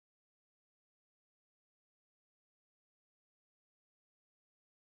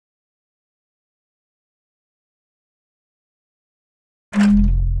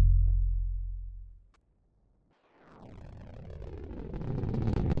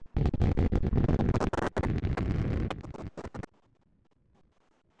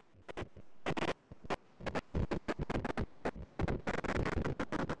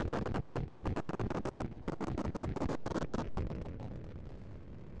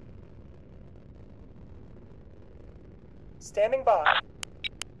Standing by.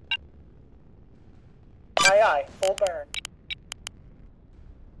 Aye, aye. Full burn.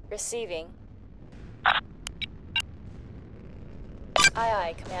 Receiving. Aye,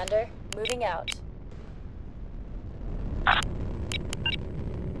 aye, Commander. Moving out.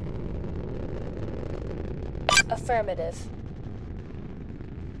 Affirmative.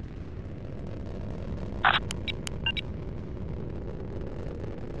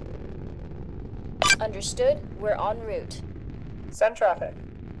 Understood. We're en route. Send traffic.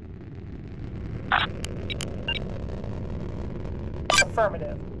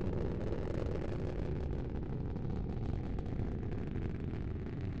 Affirmative.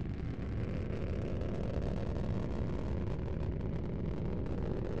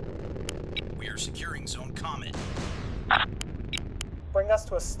 We are securing Zone Comet. Bring us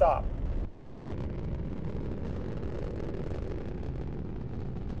to a stop.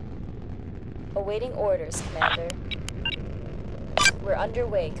 Awaiting orders, Commander. We're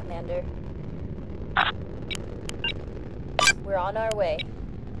underway, Commander. We're on our way.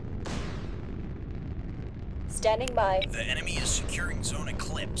 Standing by. The enemy is securing Zone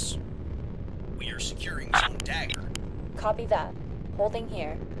Eclipse. We are securing Zone Dagger. Copy that. Holding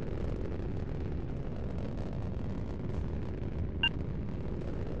here.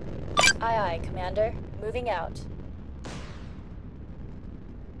 Aye, aye, Commander. Moving out.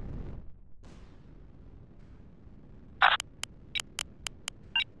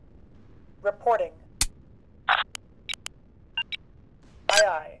 Reporting. Aye,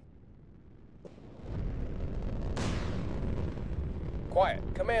 aye. Quiet.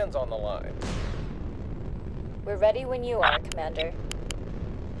 Command's on the line. We're ready when you are, Commander.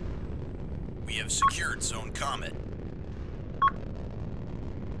 We have secured Zone Comet.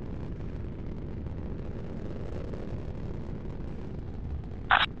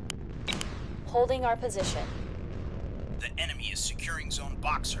 Holding our position. The enemy is securing Zone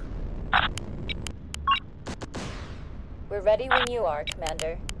Boxer. We're ready when you are,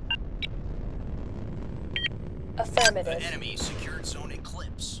 Commander. Affirmative. The enemy secured Zone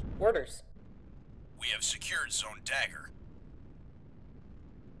Eclipse. Orders. We have secured Zone Dagger.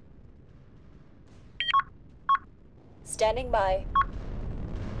 Standing by.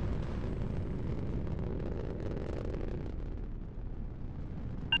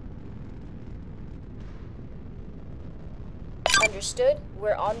 Understood.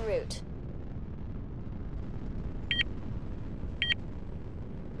 We're en route.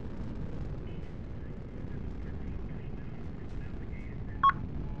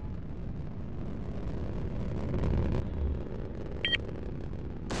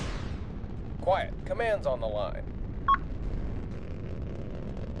 Quiet. Command's on the line.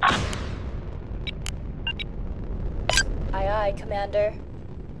 Aye, aye, Commander.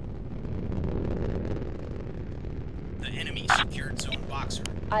 The enemy secured Zone Boxer.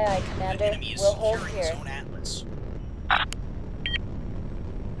 Aye, aye, The Commander. enemy is We'll hold securing here. Zone Atlas.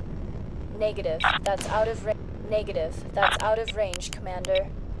 Negative. That's out of range. Negative. That's out of range, Commander.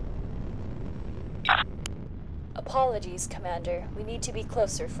 Apologies, Commander. We need to be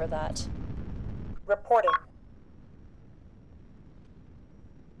closer for that. Reporting.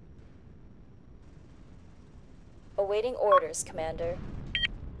 Awaiting orders, Commander.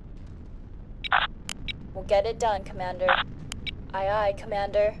 We'll get it done, Commander. Aye, aye,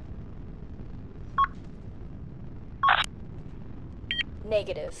 Commander.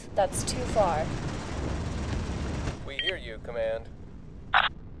 Negative. That's too far. We hear you, Command.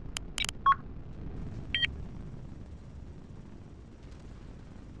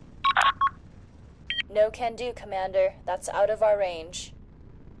 No can do, Commander. That's out of our range.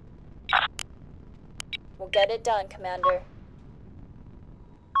 We'll get it done, Commander.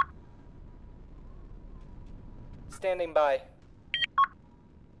 Standing by.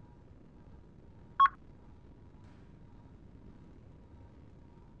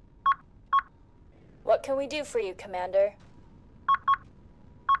 What can we do for you, Commander?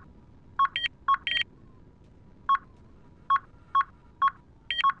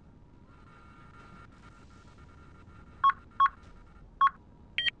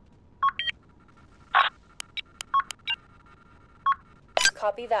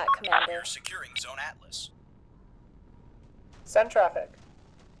 Copy that, We Commander. are securing Zone Atlas. Send traffic.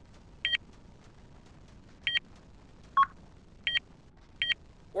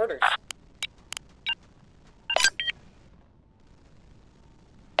 Orders.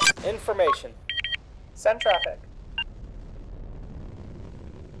 Information. Send traffic.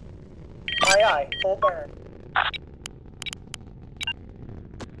 Aye, aye. Full burn.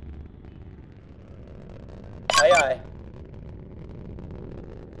 Aye, aye.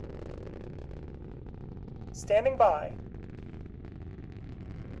 Standing by.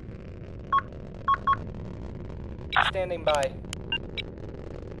 Standing by.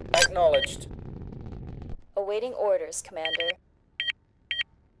 Acknowledged. Awaiting orders, Commander.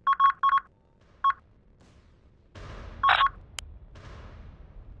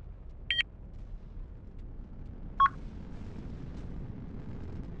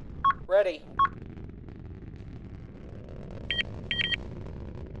 Ready.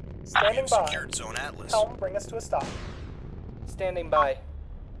 Standing We've by. secured Zone Atlas. Helm, bring us to a stop. Standing by.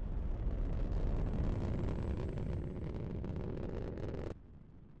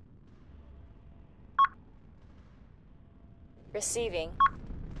 Receiving.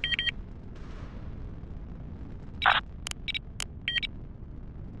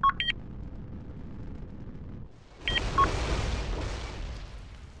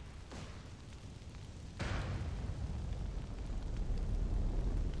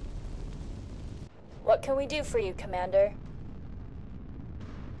 What can we do for you, Commander?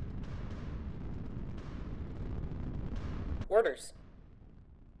 Orders.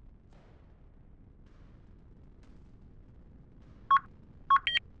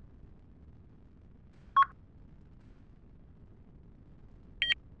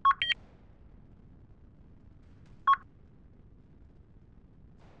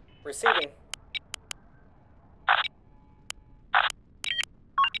 Receiving.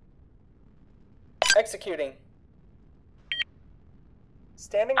 Executing.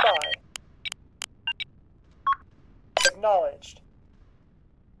 Standing by. Acknowledged.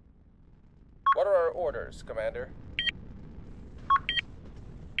 What are our orders, Commander?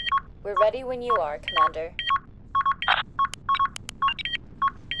 We're ready when you are, Commander.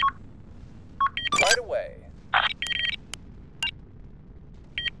 Right away.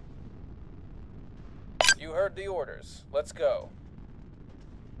 You heard the orders. Let's go.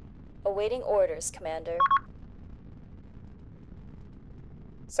 Awaiting orders, Commander.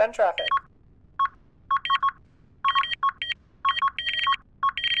 Send traffic.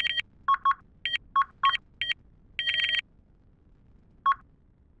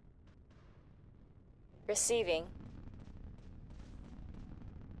 Receiving.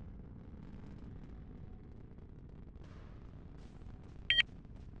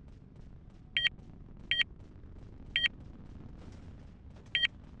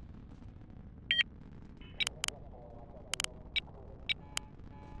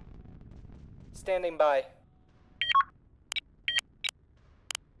 Standing by.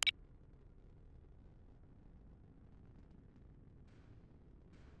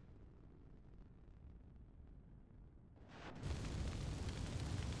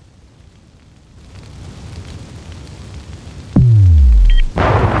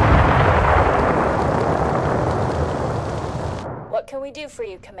 What can we do for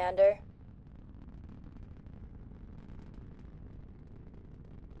you, Commander?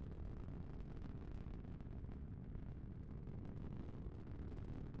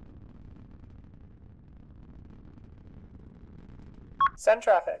 Send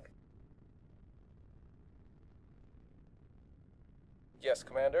traffic. Yes,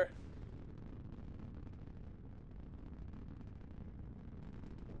 Commander.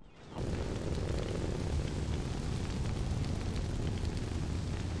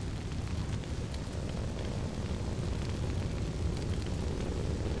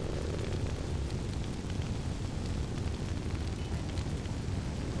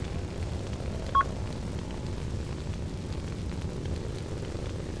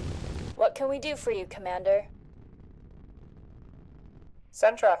 What can we do for you, Commander?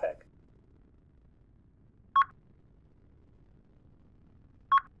 Send traffic.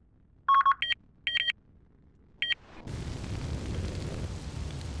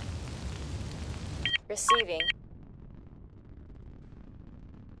 Receiving.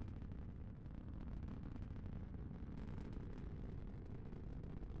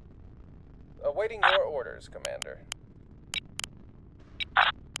 Awaiting your orders, Commander.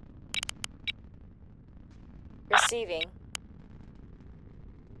 Receiving.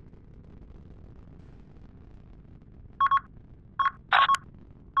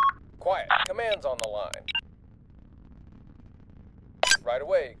 Quiet. Command's on the line. Right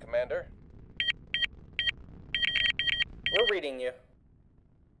away, Commander. We're reading you.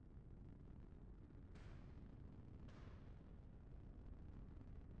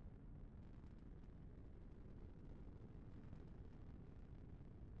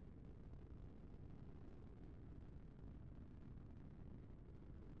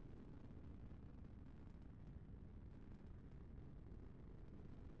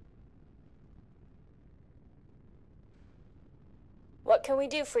 What can we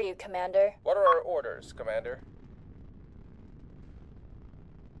do for you, Commander? What are our orders, Commander?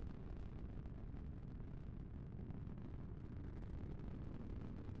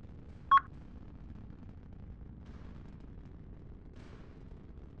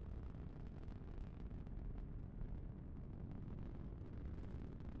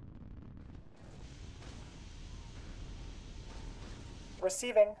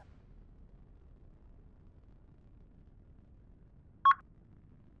 Receiving.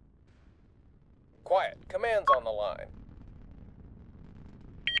 Quiet. Command's on the line.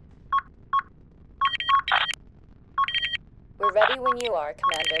 We're ready when you are,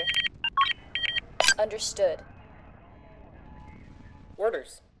 Commander. Understood.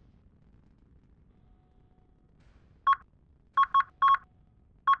 Orders.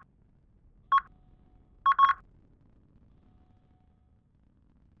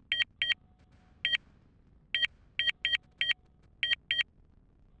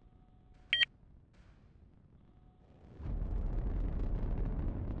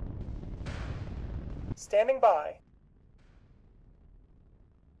 Standing by.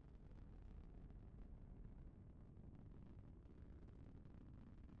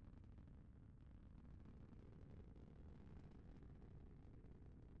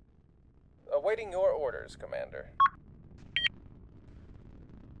 Awaiting your orders, Commander.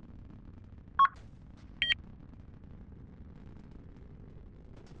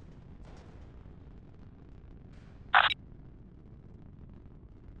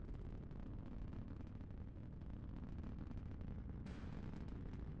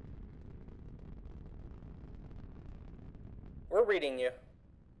 We're reading you.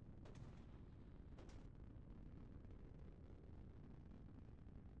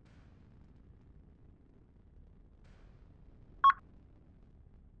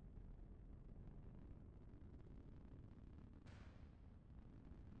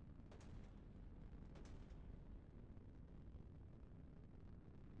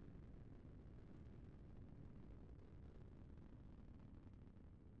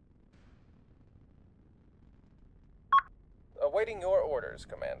 Awaiting your orders,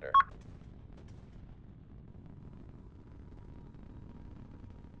 Commander.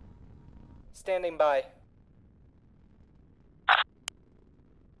 Standing by.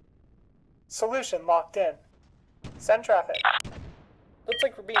 Solution locked in. Send traffic. Looks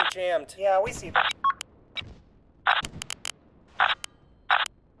like we're being jammed. Yeah, we see them.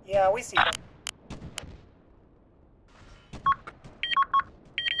 Yeah, we see them.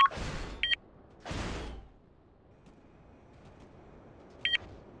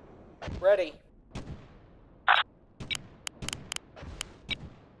 Ready.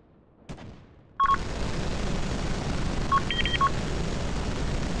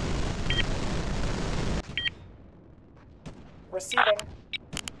 Receiving.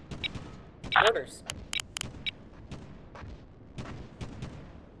 Orders.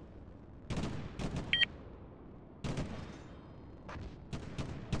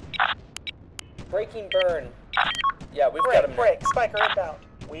 Breaking burn. Yeah, we've got him. Break. Spiker inbound.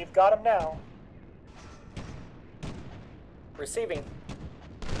 We've got him now. Receiving.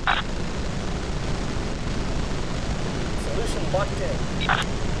 Solution locked in.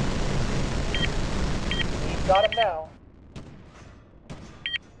 We've got him now.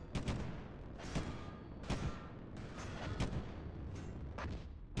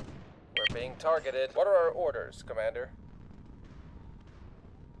 We're being targeted. What are our orders, Commander?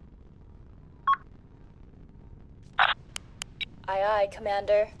 Aye, aye,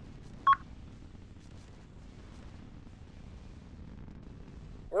 Commander.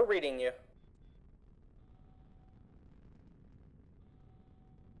 We're reading you.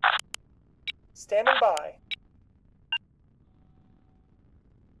 Standing by.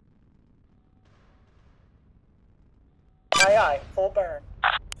 Aye, aye. Full burn.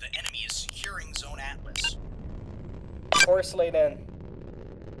 The enemy is securing Zone Atlas. Force laid in.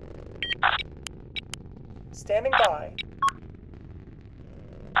 Standing by.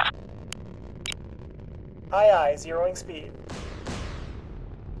 Aye, aye. Zeroing speed.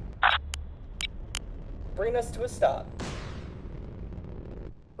 Bring us to a stop.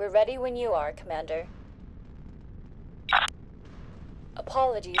 We're ready when you are, Commander.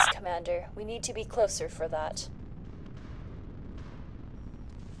 Apologies, Commander. We need to be closer for that.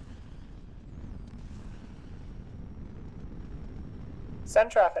 Send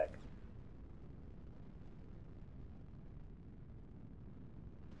traffic.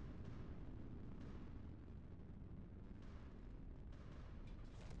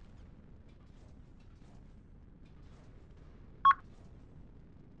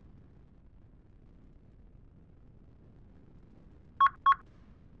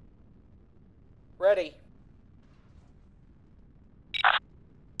 Ready.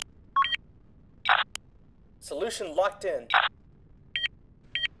 Solution locked in.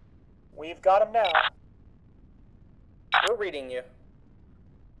 We've got him now. We're reading you.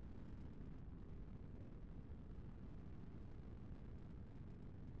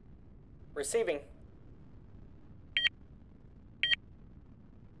 Receiving.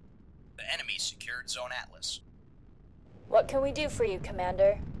 Zone Atlas. What can we do for you,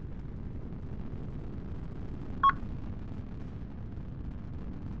 Commander?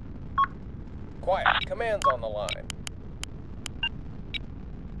 Quiet. Command's on the line.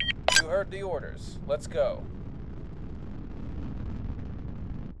 You heard the orders. Let's go.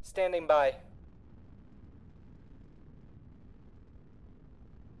 Standing by.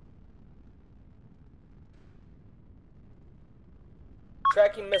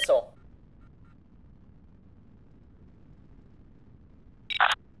 Tracking missile.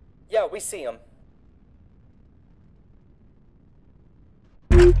 Yeah, we see him.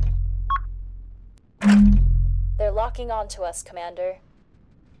 They're locking onto us, Commander.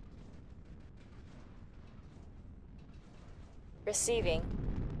 Receiving.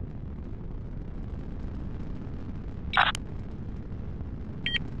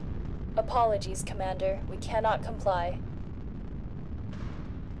 Apologies, Commander. We cannot comply.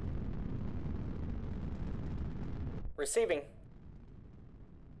 Receiving.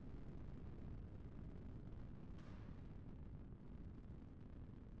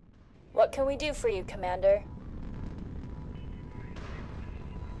 What can we do for you, Commander?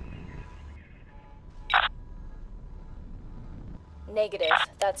 Negative.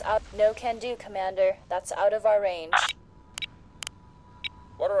 That's out. No can do, Commander. That's out of our range.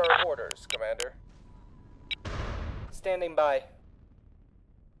 What are our orders, Commander? Standing by.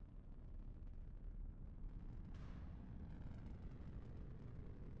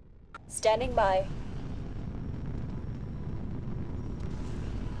 Standing by.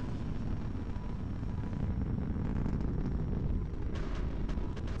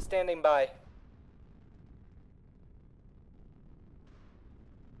 Standing by.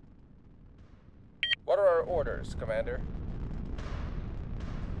 What are our orders, Commander?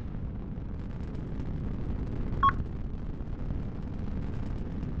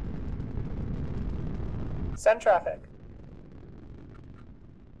 Send traffic.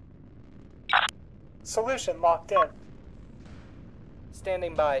 Solution locked in.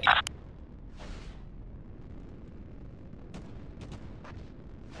 Standing by.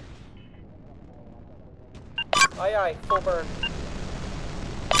 Aye aye, full burn.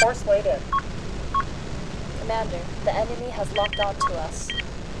 Force laid in. Commander, the enemy has locked onto us.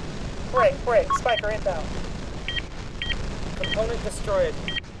 Break, Spiker inbound. Component destroyed.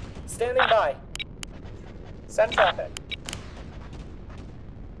 Standing by. Send traffic.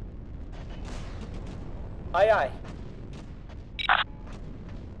 Aye aye.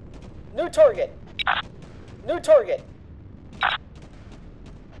 New target. New target.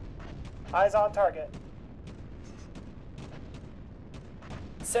 Eyes on target.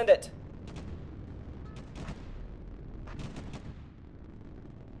 Send it.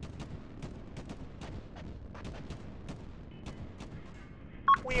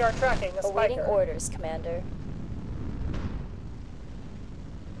 We are tracking a Awaiting spiker. orders, Commander.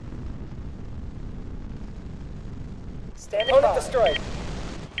 Standing Component destroyed.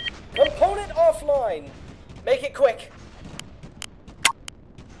 Component offline. Make it quick.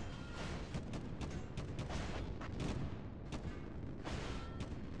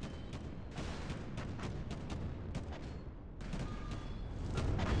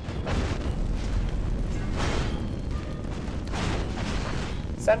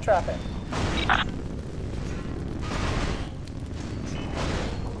 Send traffic.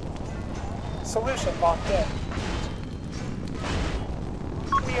 Solution locked in.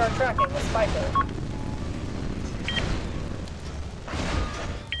 We are tracking the spiker.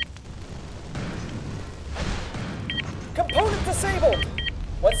 Component disabled!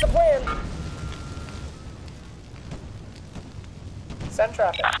 What's the plan? Send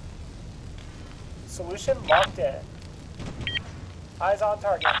traffic. Solution locked in. Eyes on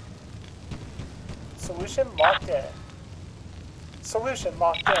target. Solution locked in. Solution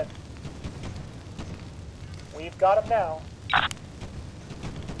locked in. We've got him now.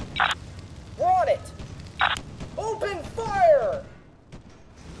 We're on it! Open fire!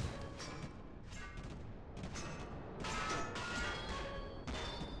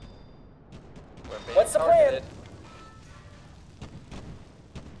 What's the plan?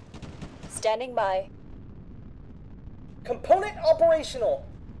 Standing by. Component operational.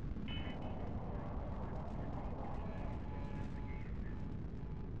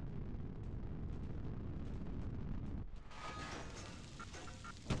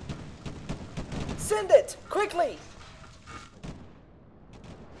 Send it! Quickly!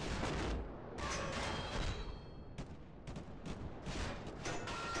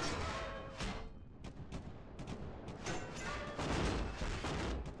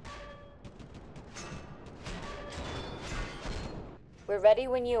 We're ready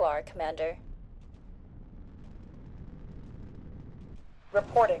when you are, Commander.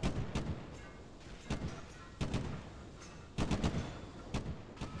 Reporting.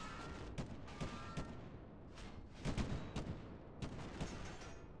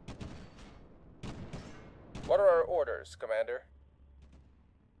 What are our orders, Commander?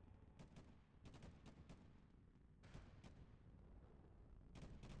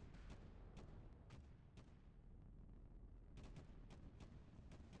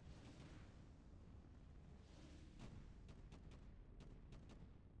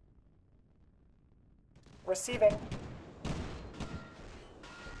 Receiving.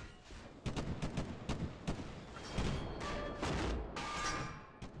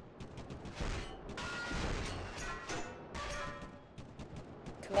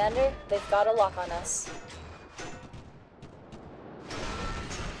 Commander, they've got a lock on us.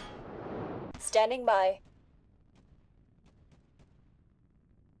 Standing by.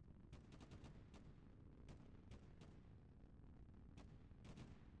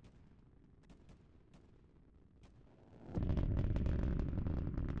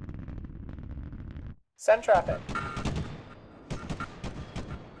 Send traffic.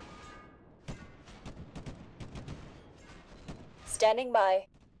 Standing by.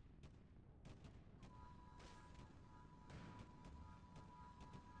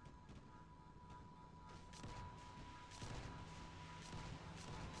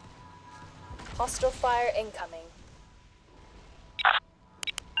 Hostile fire incoming.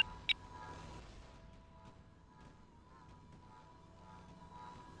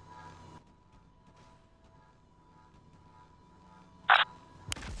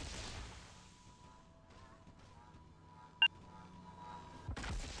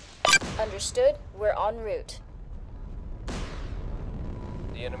 Understood. We're en route.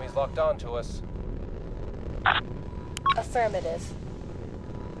 The enemy's locked on to us. Affirmative.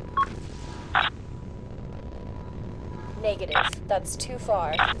 Negative. That's too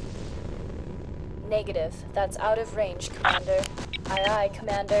far. Negative. That's out of range, Commander. Aye, aye,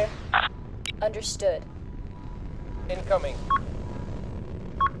 Commander. Understood. Incoming.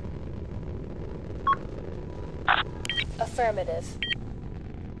 Affirmative.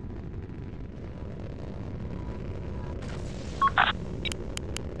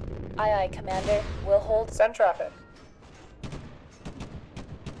 Aye, aye, Commander. We'll hold. Send traffic.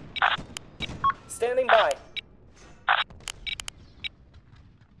 Standing by.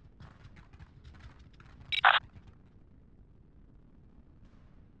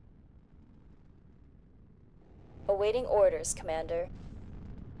 Awaiting orders, Commander.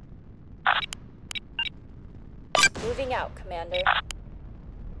 Moving out, Commander.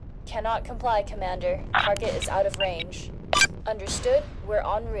 Cannot comply, Commander. Target is out of range. Understood. We're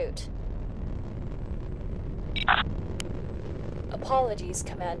en route. Apologies,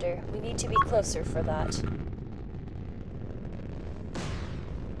 Commander. We need to be closer for that.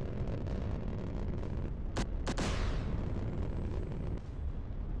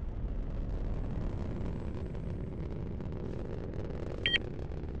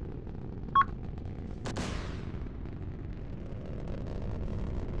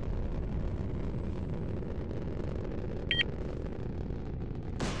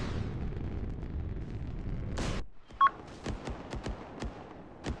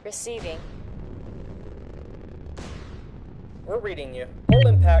 Receiving. We're reading you. Full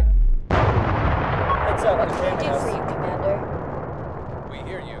impact. Heads up. What can command we do us. for you, Commander? We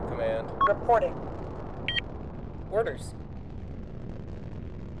hear you, Command. Reporting. Orders.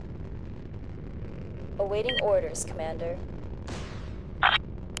 Awaiting orders, Commander.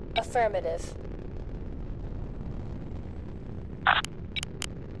 Affirmative.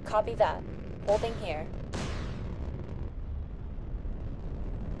 Copy that. Holding here.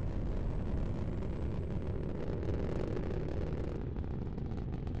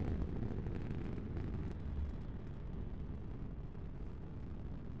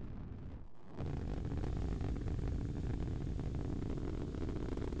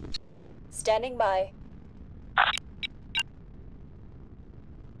 Standing by.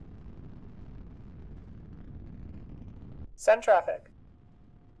 Send traffic.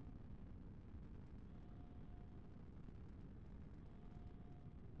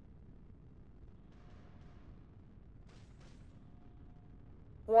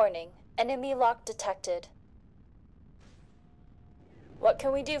 Warning. Enemy lock detected. What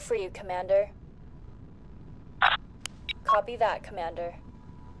can we do for you, Commander? Copy that, Commander.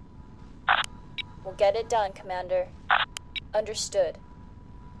 We'll get it done, Commander. Understood.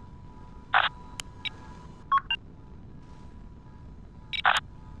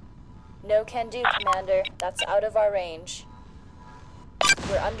 No can do, Commander. That's out of our range.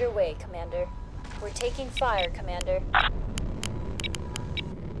 We're underway, Commander. We're taking fire, Commander.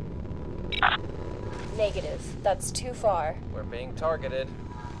 Negative. That's too far. We're being targeted.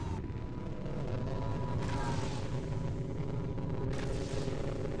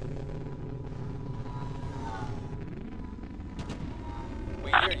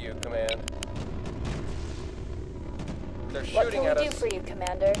 We hear you, Command. They're What shooting can at we do us. for you,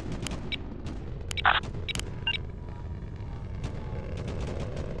 Commander?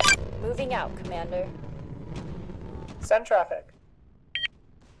 Moving out, Commander. Send traffic.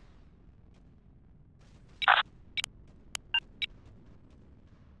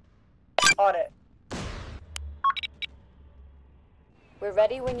 On it. We're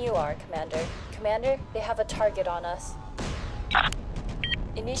ready when you are, Commander. Commander, they have a target on us.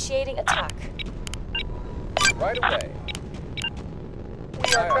 Initiating attack. Right away.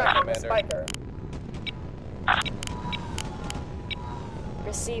 We are Aye, tracking the Commander. spiker.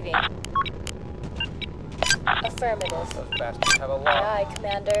 Receiving. Affirmative. Those bastards have a lock. Aye, aye,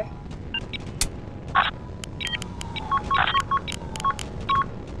 Commander.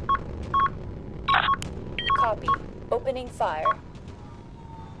 Copy. Opening fire.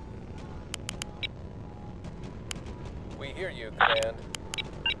 We hear you, Command.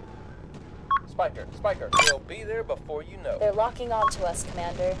 Spiker, we'll be there before you know. They're locking onto us,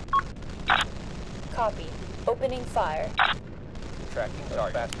 Commander. Copy. Opening fire. Tracking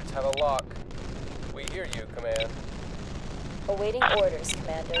target. Bastards have a lock. We hear you, Command. Awaiting orders,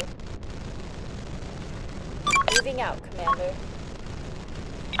 Commander. Moving out, Commander.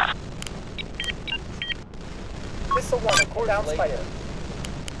 Missile 1, down Late spiker. in.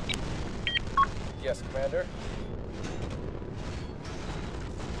 Yes, Commander.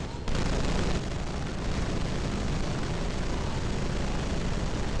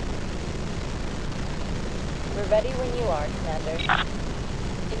 We're ready when you are, Commander.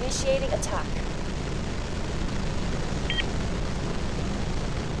 Initiating attack.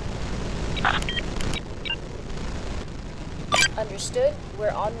 Understood. We're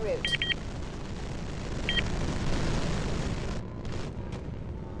en route.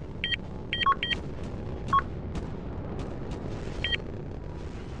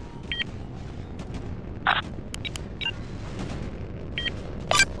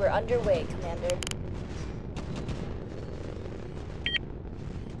 We're underway, Commander.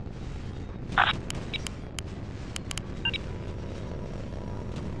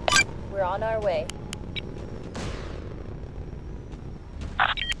 We're on our way.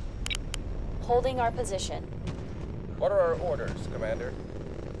 Holding our position. What are our orders, Commander?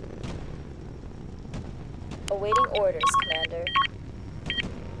 Awaiting orders, Commander.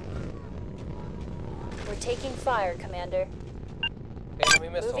 We're taking fire, Commander. Enemy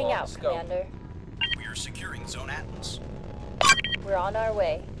missile Moving on out, the scope. Commander. We are securing Zone Atlas. We're on our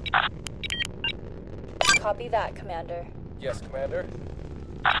way. Copy that, Commander. Yes, Commander.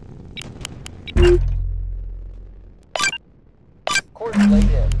 Course laid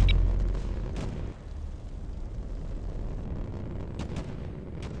in.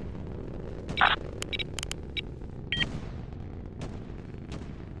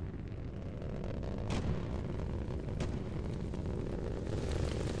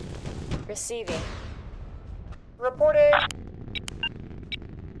 Receiving. Reporting.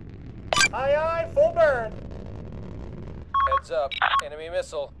 Aye, aye, full burn. Heads up. Enemy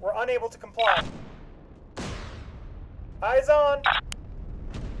missile. We're unable to comply. Eyes on.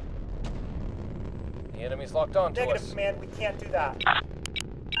 The enemy's locked on to Negative, us. Command. We can't do that.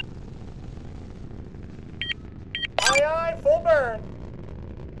 Aye, aye, full burn.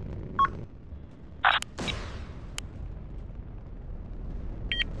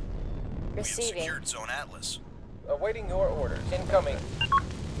 We have Receiving. secured Zone Atlas. Awaiting your orders. Incoming.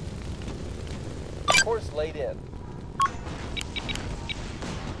 Course laid in.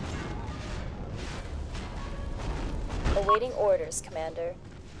 Awaiting orders, Commander.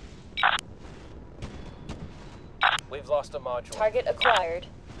 We've lost a module. Target acquired.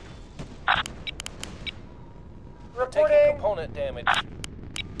 We're taking Reporting. component damage.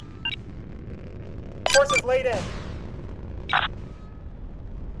 Forces laid in.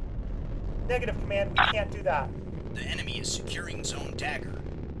 Negative, Command. We can't do that. The enemy is securing Zone Dagger.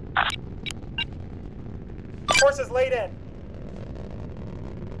 Forces laid in.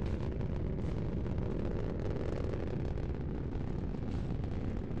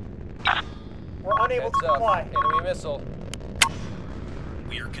 We're unable Heads to up. comply. Enemy missile.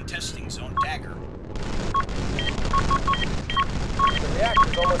 We are contesting Zone Dagger. The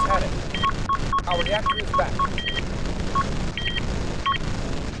reactor's almost had it. Our reactor is back.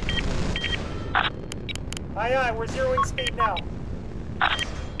 Aye, aye, we're zeroing speed now. A Aye,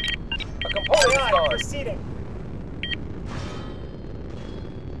 component's aye, gone. proceeding.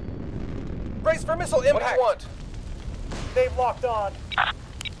 Brace for missile impact! What do you want? They've locked on.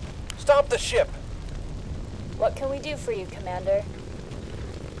 Stop the ship! What can we do for you, Commander?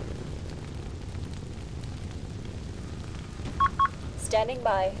 Standing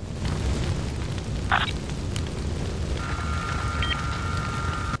by.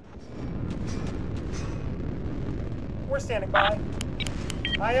 We're standing by.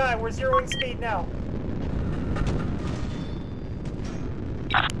 Aye, aye, we're zeroing speed now.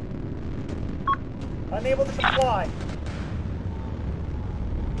 Unable to comply.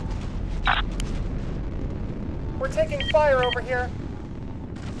 We're taking fire over here.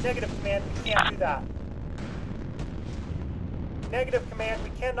 Negative, Command, we can't do that. Negative, Command, we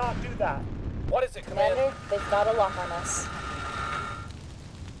cannot do that. What is it, Command? Commander, they've got a lock on us.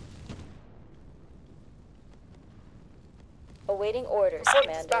 Awaiting orders, It's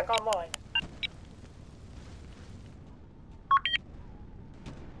Commander. back online.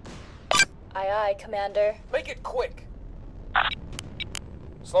 Aye, aye, Commander. Make it quick!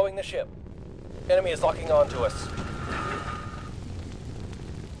 Slowing the ship. Enemy is locking on to us.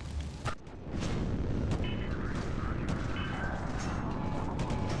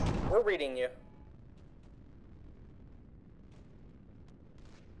 We're reading you.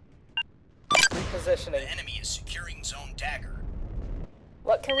 Repositioning. The enemy is securing Zone Dagger.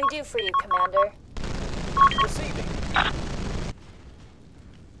 What can we do for you, Commander? Receiving.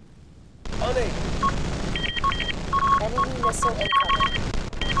 Unable. Enemy missile incoming.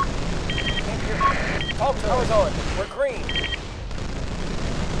 Can't hear me. Talk tower's on. We're green.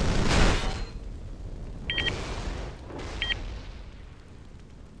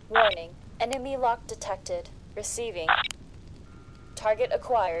 Warning. Enemy lock detected. Receiving. Target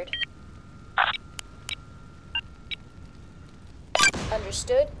acquired.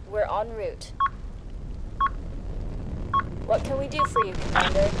 Understood. We're en route. What can we do for you,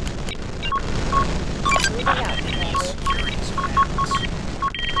 Commander? Moving out, Commander. Securing Zone Atlas.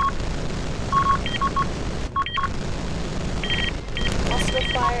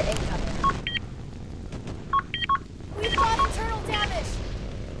 Hostile fire incoming. We've got internal damage!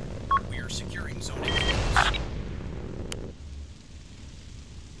 We are securing Zone Eclipse.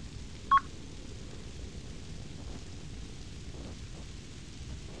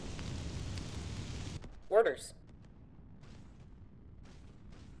 Orders.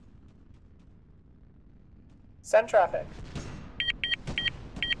 Send traffic.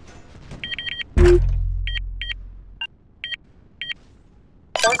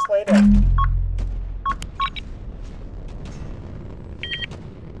 Force laid in.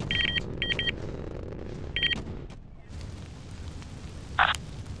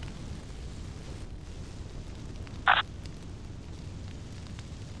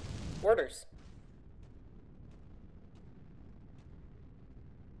 Orders.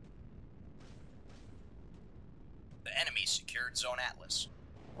 The enemy secured Zone Atlas.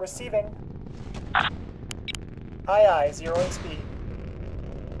 Receiving. Aye, aye, zeroing speed.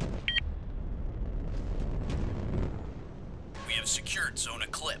 We have secured Zone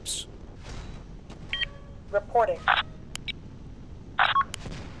Eclipse. Reporting.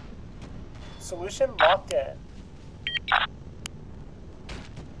 Solution locked in.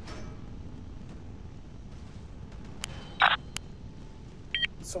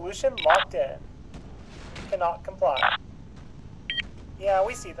 Solution locked in. Cannot comply. Yeah,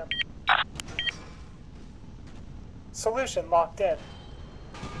 we see them. Solution locked in.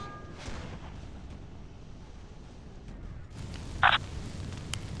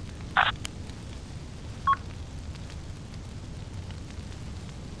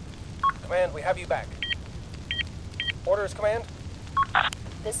 Command, we have you back. Orders, Command?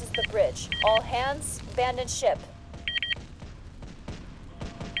 This is the bridge. All hands, abandon ship.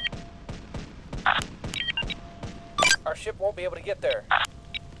 Our ship won't be able to get there.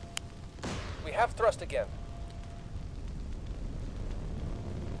 We have thrust again.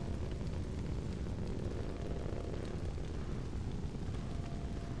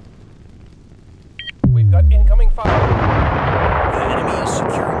 We've got incoming fire. The enemy is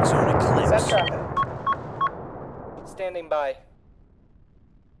securing Zone Eclipse. Send traffic. Standing by.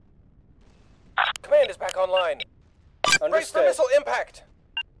 Command is back online. Brace for Understood. missile impact.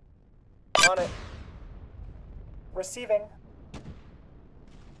 On it. Receiving.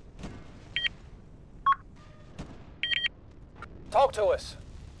 Talk to us.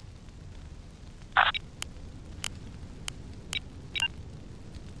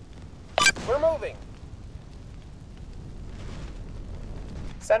 We're moving.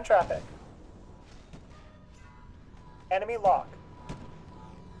 Send traffic. Enemy lock.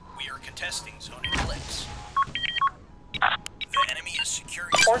 We are contesting Zone Eclipse. The enemy is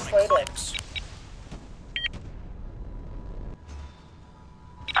securing Force Zone laid in. Eclipse.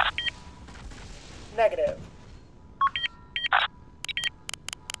 Negative.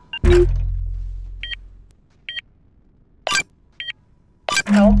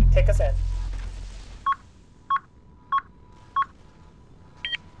 Help, take us in.